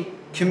healthy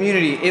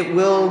community. It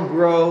will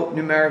grow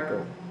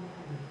numerical.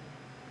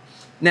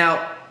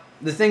 Now,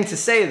 the thing to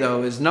say,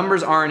 though, is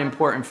numbers aren't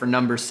important for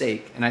numbers'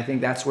 sake, and I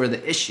think that's where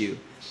the issue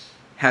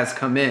has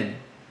come in.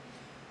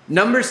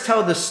 Numbers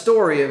tell the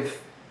story of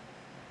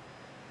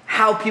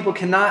how people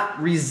cannot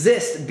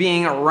resist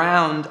being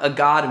around a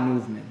God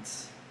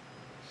movement.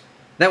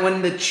 That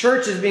when the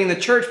church is being the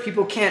church,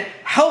 people can't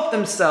help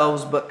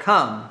themselves but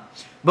come.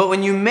 But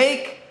when you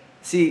make,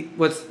 see,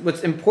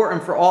 what's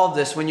important for all of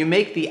this, when you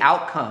make the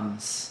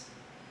outcomes,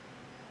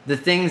 the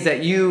things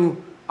that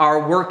you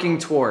are working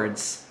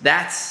towards,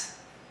 that's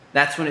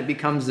when it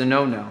becomes the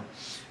no-no.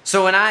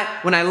 So when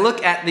I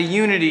look at the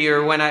unity,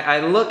 or when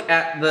I look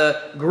at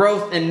the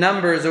growth in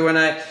numbers, or when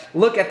I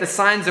look at the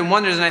signs and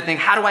wonders and I think,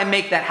 how do I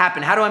make that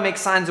happen? How do I make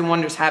signs and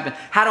wonders happen?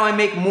 How do I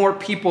make more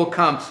people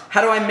come? How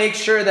do I make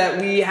sure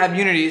that we have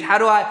unity? How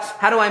do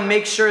I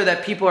make sure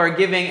that people are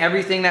giving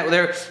everything that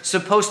they're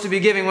supposed to be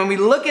giving? When we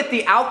look at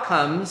the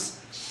outcomes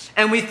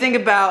and we think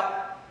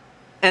about,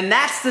 and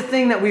that's the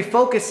thing that we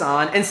focus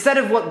on, instead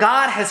of what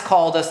God has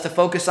called us to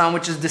focus on,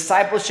 which is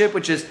discipleship,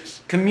 which is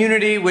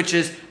community, which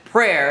is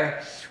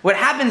prayer, what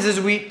happens is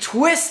we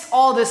twist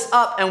all this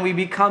up and we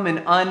become an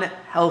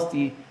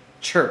unhealthy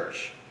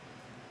church.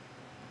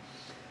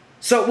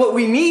 So what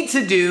we need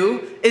to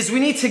do is we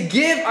need to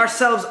give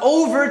ourselves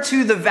over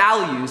to the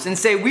values and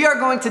say we are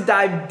going to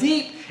dive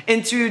deep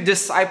into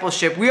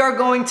discipleship. We are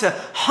going to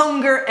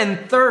hunger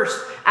and thirst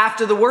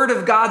after the Word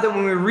of God, that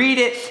when we read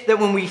it, that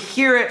when we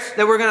hear it,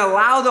 that we're going to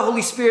allow the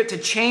Holy Spirit to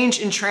change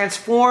and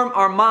transform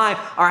our mind,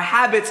 our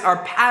habits,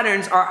 our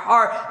patterns, our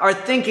heart, our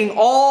thinking.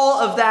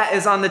 All of that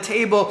is on the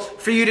table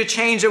for you to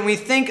change. And we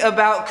think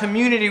about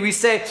community. We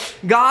say,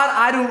 God,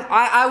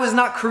 I was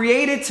not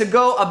created to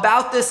go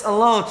about this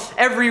alone.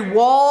 Every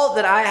wall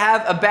that I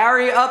have a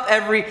barrier up,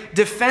 every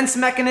defense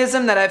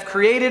mechanism that I've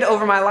created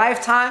over my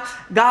lifetime,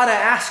 God, I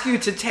ask you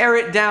to tear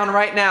it down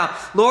right now.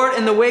 Lord,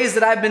 in the ways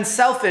that I've been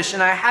selfish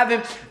and I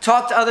haven't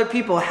talked to other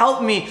people,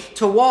 help me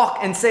to walk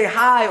and say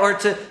hi, or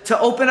to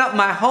open up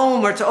my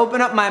home, or to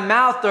open up my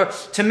mouth, or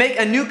to make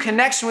a new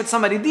connection with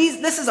somebody.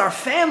 This is our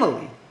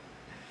family.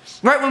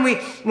 Right?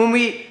 When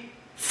we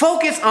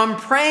focus on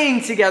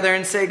praying together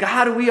and say,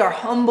 God, we are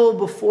humble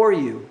before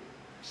you.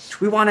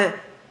 We want to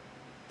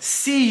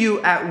see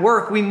you at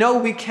work. We know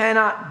we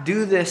cannot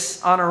do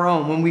this on our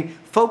own. When we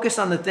focus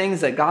on the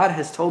things that God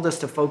has told us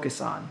to focus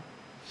on,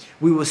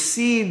 we will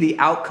see the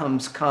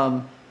outcomes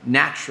come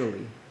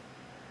naturally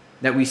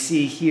that we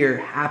see here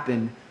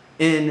happen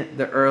in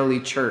the early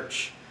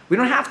church. We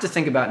don't have to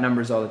think about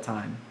numbers all the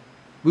time.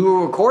 We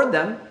will record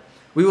them.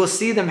 We will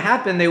see them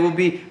happen. They will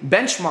be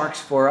benchmarks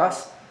for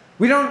us.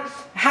 We don't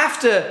have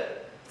to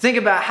think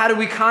about how do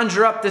we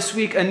conjure up this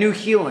week a new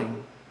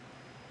healing.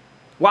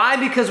 Why?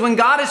 Because when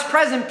God is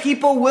present,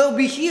 people will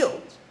be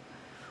healed.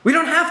 We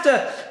don't have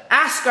to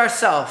ask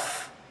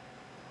ourselves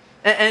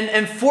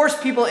and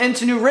force people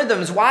into new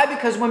rhythms. Why?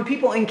 Because when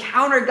people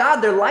encounter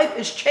God, their life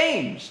is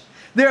changed.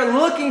 They're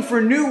looking for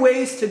new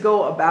ways to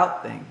go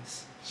about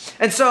things.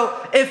 And so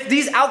if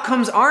these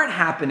outcomes aren't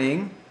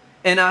happening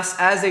in us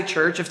as a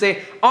church, if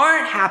they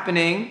aren't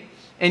happening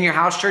in your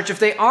house church, if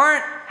they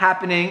aren't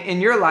happening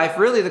in your life,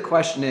 really the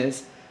question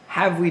is,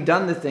 have we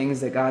done the things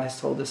that God has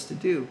told us to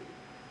do?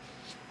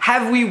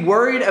 Have we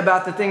worried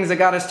about the things that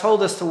God has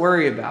told us to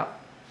worry about?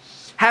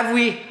 Have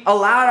we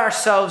allowed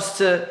ourselves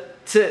to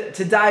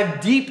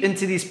dive deep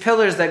into these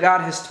pillars that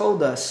God has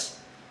told us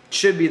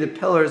should be the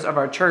pillars of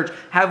our church?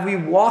 Have we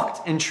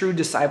walked in true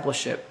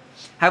discipleship?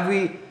 Have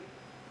we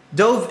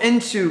dove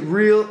into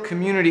real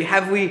community?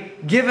 Have we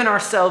given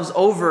ourselves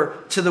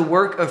over to the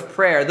work of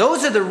prayer?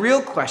 Those are the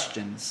real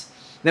questions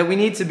that we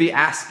need to be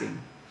asking.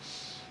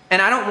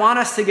 And I don't want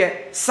us to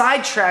get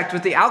sidetracked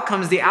with the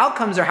outcomes. The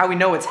outcomes are how we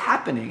know it's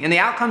happening. And the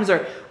outcomes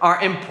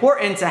are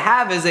important to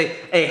have as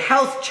a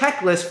health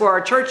checklist for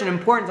our church, and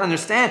important to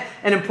understand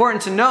and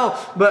important to know.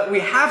 But we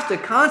have to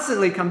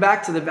constantly come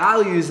back to the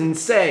values and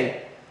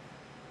say,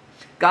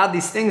 God,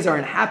 these things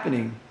aren't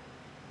happening.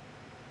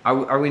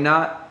 Are we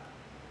not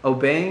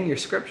obeying your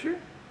scripture?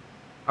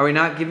 Are we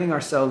not giving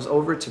ourselves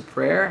over to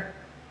prayer?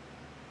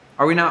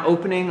 Are we not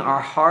opening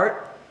our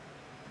heart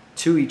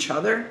to each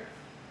other?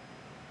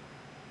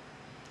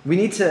 We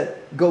need to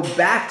go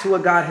back to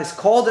what God has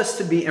called us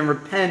to be and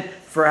repent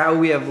for how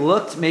we have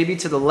looked maybe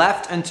to the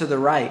left and to the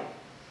right,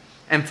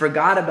 and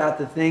forgot about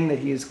the thing that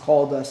he has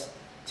called us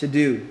to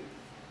do.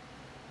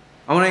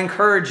 I want to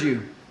encourage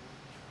you,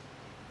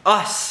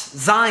 us,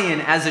 Zion,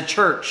 as a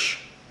church,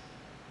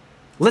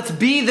 let's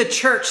be the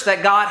church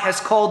that God has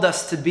called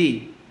us to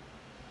be.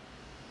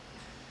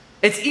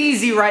 It's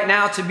easy right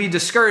now to be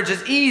discouraged.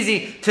 It's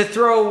easy to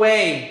throw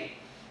away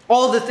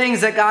all the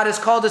things that God has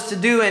called us to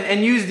do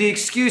and use the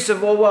excuse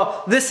of,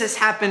 well, this has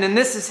happened and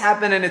this has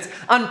happened and it's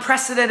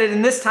unprecedented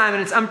in this time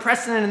and it's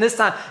unprecedented in this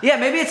time. Yeah,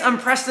 maybe it's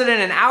unprecedented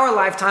in our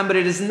lifetime, but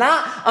it is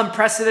not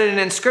unprecedented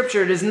in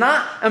Scripture. It is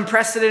not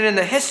unprecedented in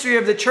the history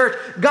of the church.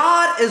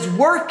 God is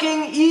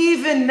working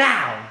even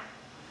now.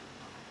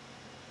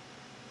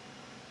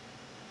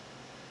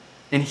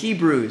 In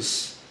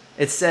Hebrews,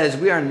 it says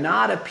we are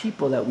not a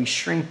people that we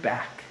shrink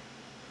back.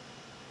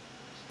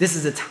 This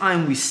is a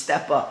time we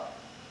step up.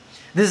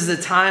 This is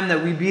a time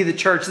that we be the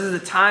church. This is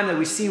a time that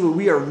we see what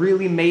we are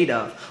really made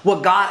of,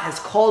 what God has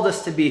called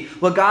us to be,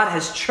 what God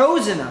has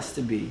chosen us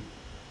to be.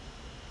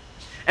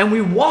 And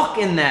we walk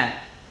in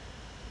that.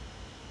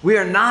 We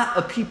are not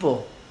a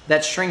people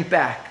that shrink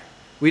back.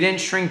 We didn't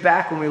shrink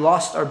back when we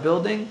lost our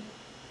building.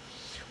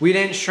 We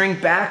didn't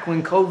shrink back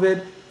when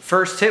COVID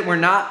first hit. We're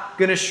not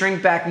going to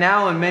shrink back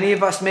now. And many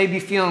of us may be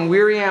feeling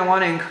weary. I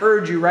want to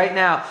encourage you right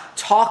now.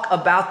 Talk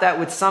about that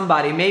with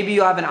somebody. Maybe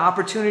you'll have an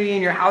opportunity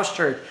in your house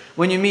church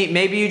when you meet.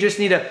 Maybe you just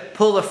need to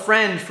pull a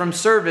friend from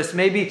service.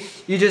 Maybe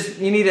you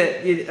need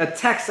a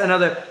text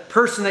another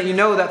person that you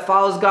know that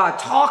follows God.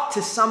 Talk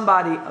to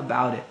somebody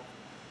about it.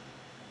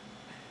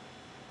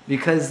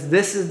 Because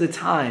this is the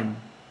time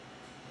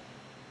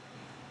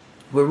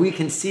where we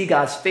can see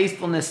God's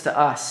faithfulness to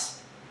us.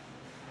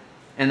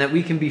 And that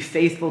we can be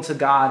faithful to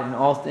God in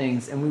all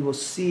things. And we will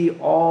see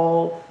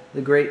all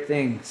the great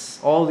things,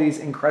 all these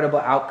incredible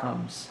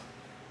outcomes.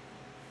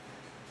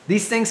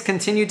 These things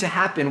continued to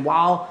happen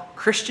while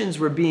Christians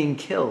were being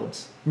killed,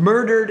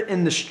 murdered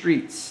in the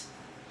streets.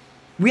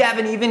 We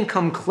haven't even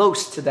come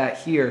close to that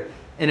here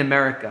in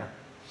America.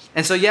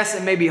 And so yes,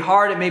 it may be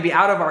hard, it may be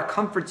out of our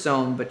comfort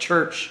zone, but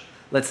church,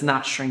 let's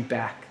not shrink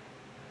back.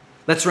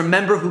 Let's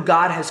remember who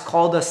God has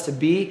called us to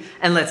be,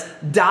 and let's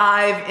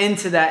dive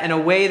into that in a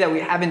way that we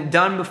haven't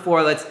done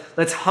before.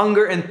 Let's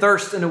hunger and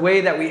thirst in a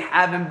way that we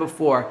haven't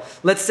before.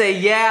 Let's say,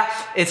 yeah,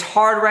 it's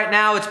hard right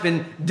now. It's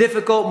been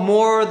difficult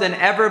more than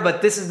ever,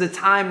 but this is the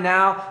time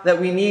now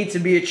that we need to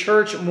be a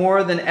church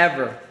more than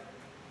ever.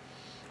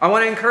 I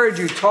want to encourage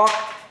you, talk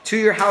to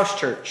your house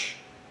church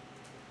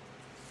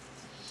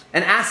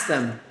and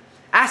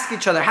ask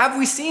each other, have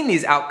we seen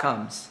these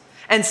outcomes?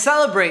 And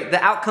celebrate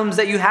the outcomes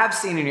that you have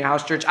seen in your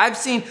house church. I've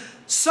seen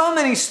so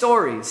many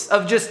stories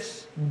of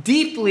just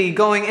deeply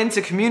going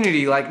into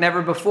community like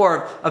never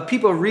before, of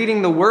people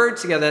reading the Word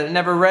together that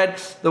never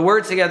read the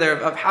Word together,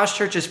 of house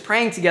churches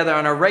praying together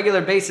on a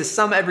regular basis,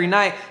 some every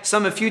night,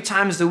 some a few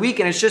times a week.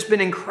 And it's just been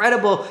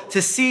incredible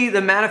to see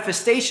the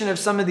manifestation of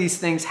some of these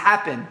things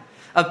happen,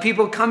 of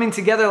people coming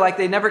together like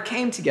they never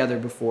came together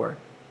before.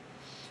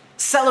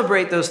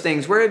 Celebrate those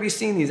things. Where have you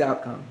seen these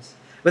outcomes?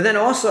 But then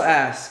also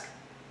ask,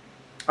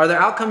 are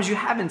there outcomes you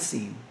haven't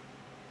seen?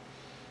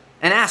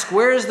 And ask,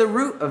 where is the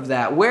root of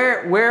that?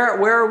 Where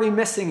are we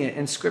missing it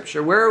in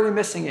Scripture? Where are we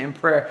missing it in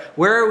prayer?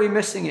 Where are we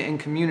missing it in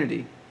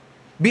community?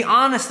 Be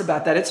honest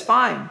about that. It's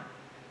fine.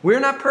 We're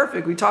not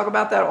perfect. We talk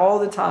about that all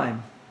the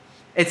time.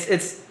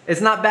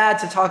 It's not bad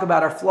to talk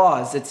about our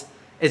flaws.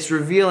 It's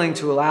revealing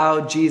to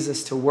allow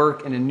Jesus to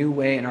work in a new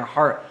way in our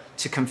heart,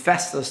 to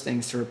confess those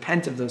things, to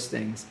repent of those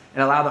things,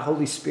 and allow the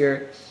Holy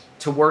Spirit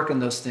to work in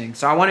those things.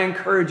 So I want to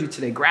encourage you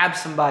today. Grab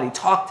somebody,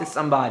 talk to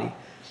somebody,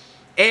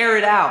 air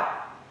it out,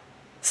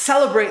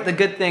 celebrate the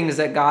good things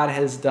that God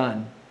has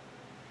done.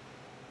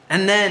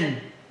 And then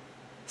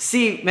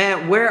see,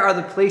 man, where are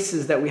the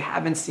places that we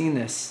haven't seen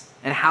this?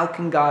 And how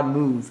can God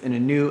move in a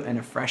new and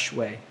a fresh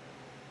way?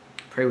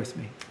 Pray with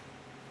me.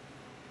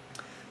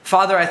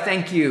 Father, I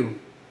thank you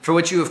for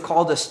what you have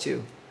called us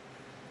to.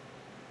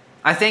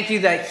 I thank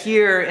you that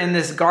here in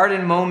this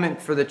garden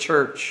moment for the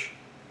church,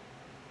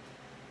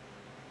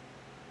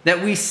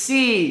 that we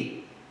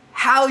see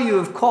how you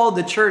have called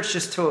the church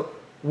just to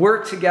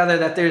work together,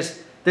 that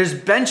there's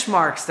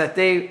benchmarks that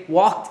they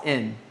walked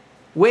in,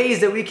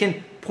 ways that we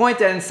can point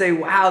at and say,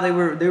 wow, they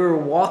were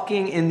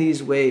walking in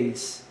these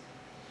ways.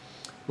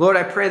 Lord,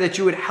 I pray that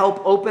you would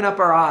help open up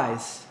our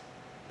eyes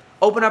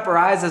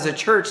as a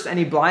church to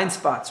any blind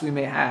spots we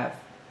may have,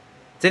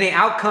 to any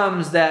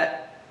outcomes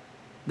that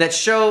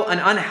show an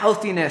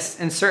unhealthiness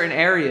in certain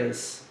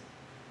areas.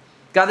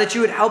 God, that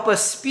you would help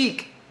us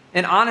speak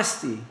in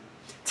honesty,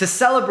 to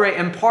celebrate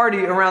and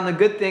party around the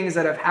good things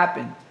that have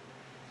happened.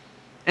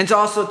 And to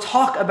also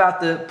talk about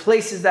the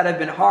places that have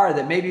been hard,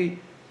 that maybe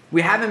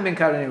we haven't been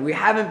cutting it. We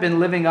haven't been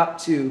living up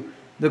to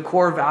the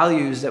core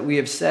values that we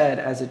have said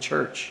as a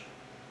church,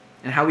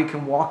 and how we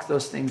can walk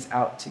those things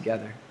out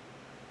together.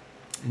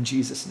 In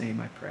Jesus' name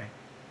I pray.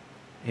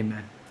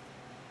 Amen.